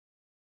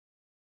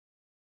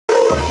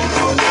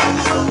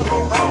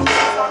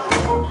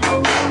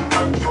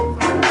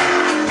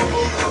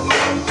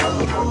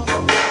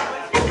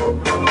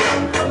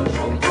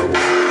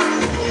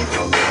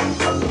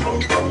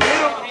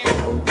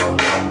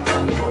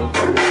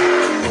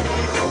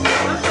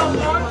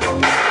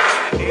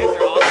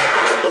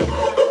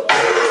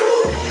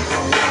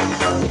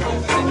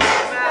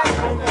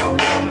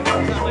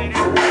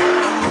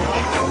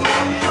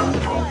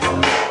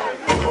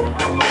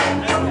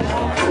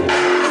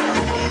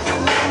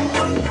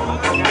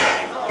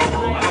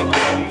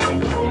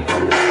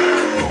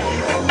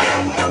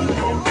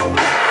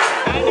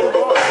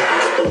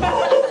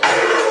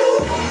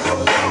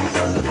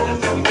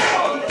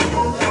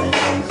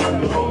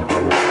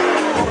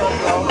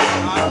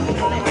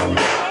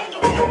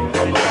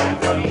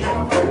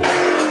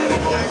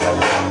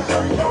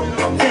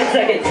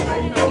Seconds.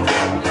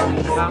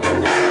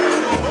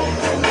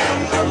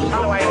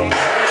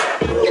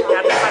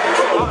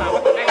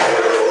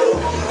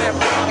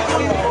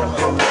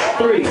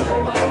 3, 2,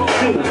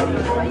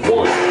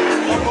 1.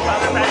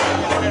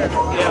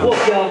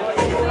 Wolf, y'all.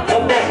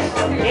 Up next,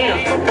 Amp,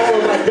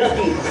 followed by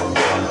Ducky.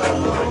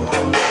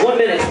 1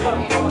 minute.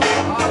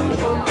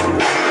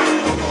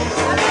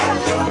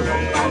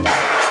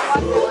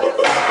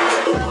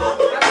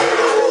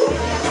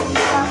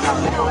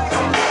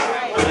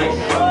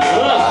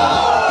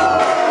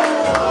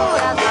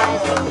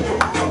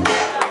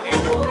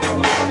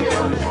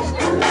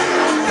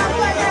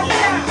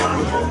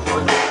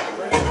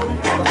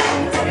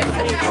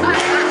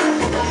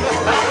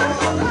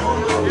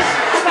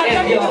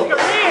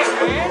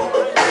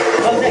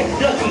 Up next,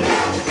 Ducky.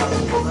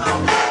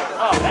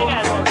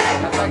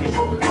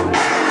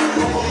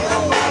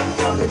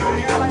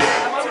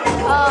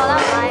 Oh,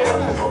 that's nice.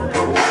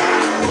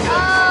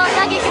 Oh,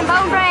 Ducky can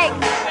bone break.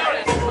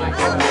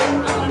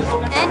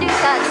 And do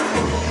cuts.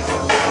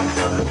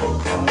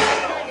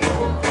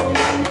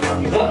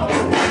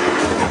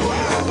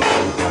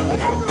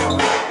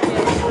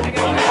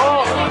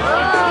 Oh,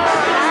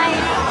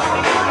 nice.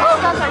 Oh,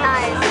 those are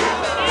nice.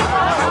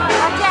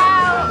 Watch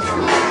out.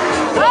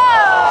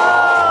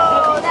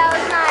 Oh, that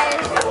was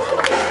nice.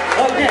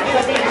 Up next,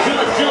 I need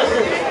John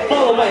Johnson,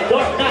 followed by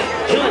Dark Knight,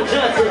 John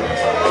Johnson.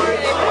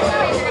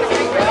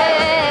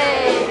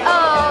 Hey.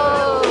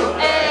 Oh,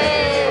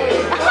 hey.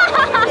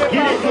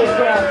 Get into it,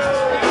 crowd.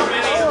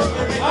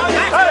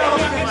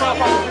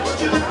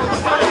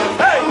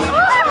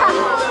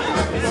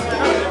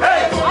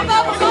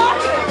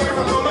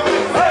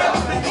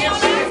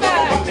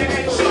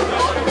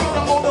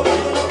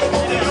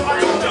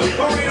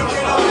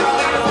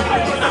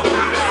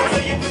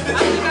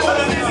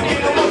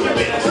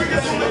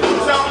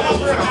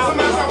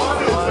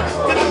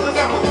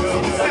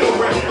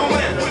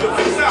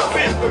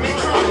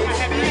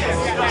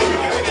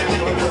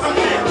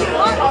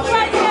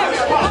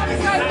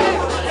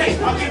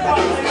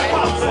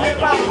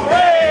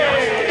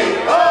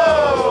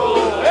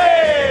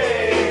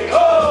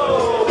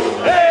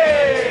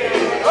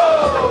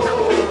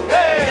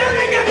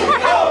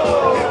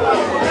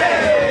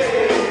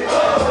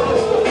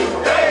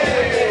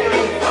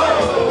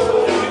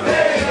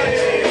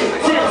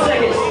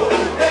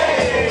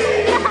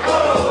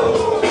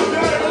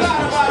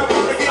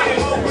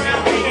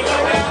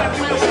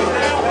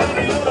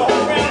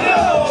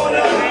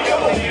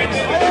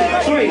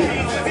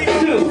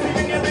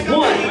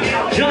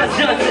 John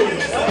Johnson.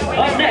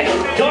 Up next,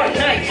 Dark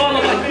Knight,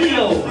 followed by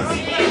Cleo.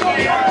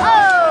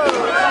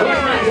 Dark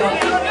Knight, y'all.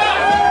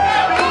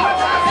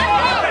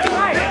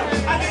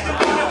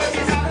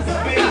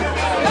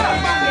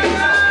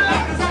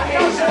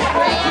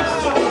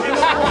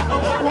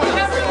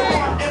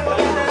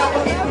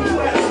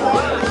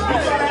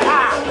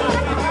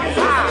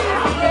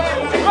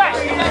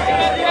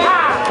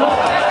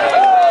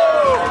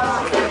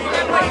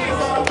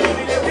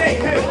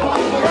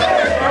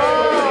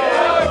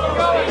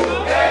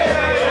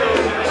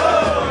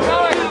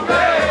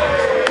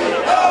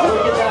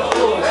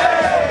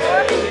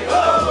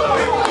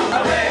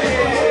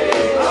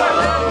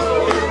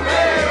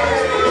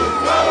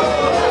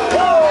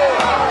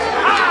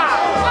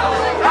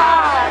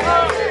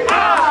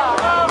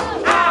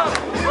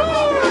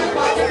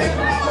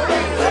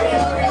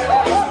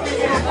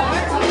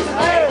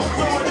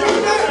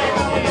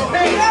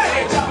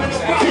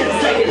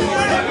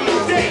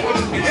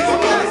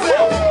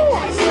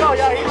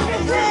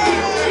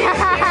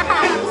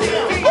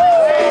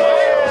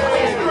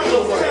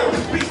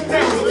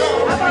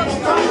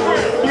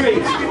 3,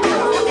 2,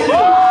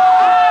 1.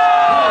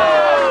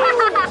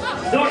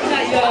 Dark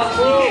Knight, y'all.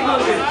 He came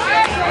hungry.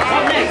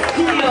 Up next,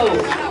 Cleo,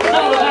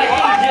 followed by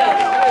Angel.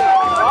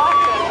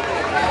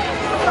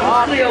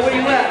 Cleo, where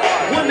you at?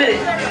 1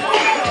 minute.